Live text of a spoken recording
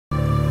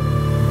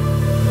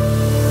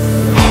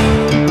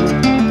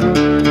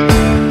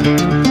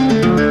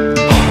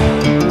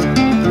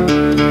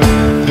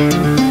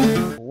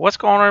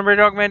going on, everybody?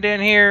 Dogman Dan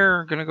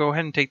here. Gonna go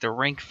ahead and take the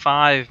rank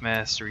 5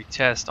 mastery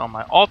test on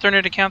my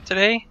alternate account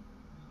today.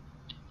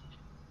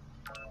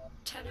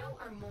 Tenno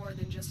are more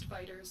than just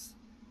fighters.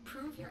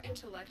 Prove your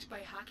intellect by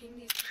hacking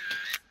these.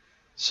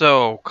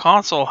 So,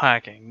 console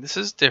hacking. This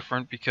is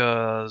different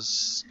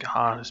because,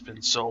 God, it's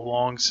been so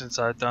long since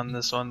I've done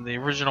this on the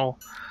original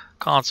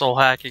console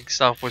hacking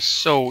stuff was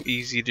so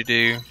easy to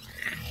do.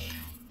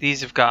 These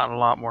have gotten a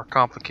lot more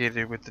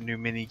complicated with the new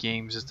mini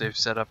games that they've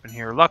set up in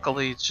here.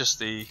 Luckily, it's just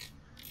the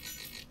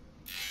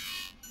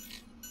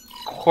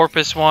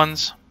Corpus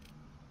ones,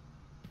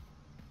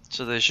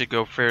 so they should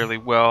go fairly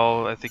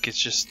well. I think it's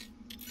just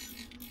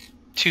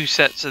 2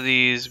 sets of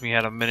these. We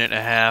had a minute and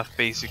a half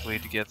basically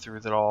to get through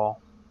it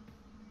all.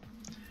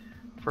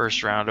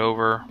 First round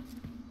over.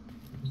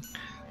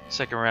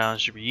 Second round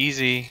should be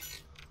easy.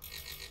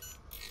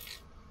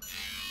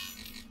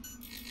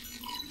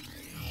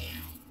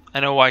 I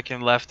know I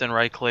can left and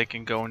right click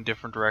and go in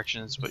different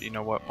directions, but you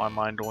know what? My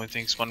mind only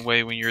thinks one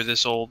way when you're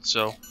this old,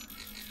 so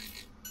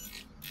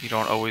you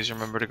don't always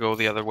remember to go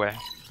the other way.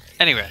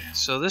 Anyway,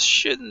 so this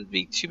shouldn't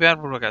be too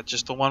bad. What do I got?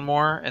 Just the one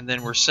more, and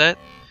then we're set.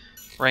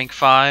 Rank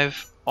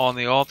 5 on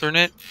the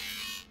alternate.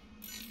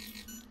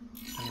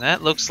 And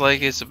that looks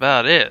like it's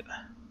about it.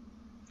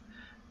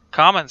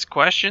 Comments,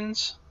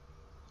 questions?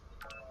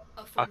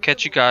 I'll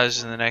catch you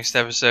guys in the next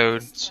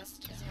episode.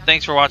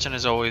 Thanks for watching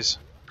as always.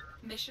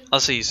 I'll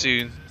see you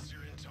soon.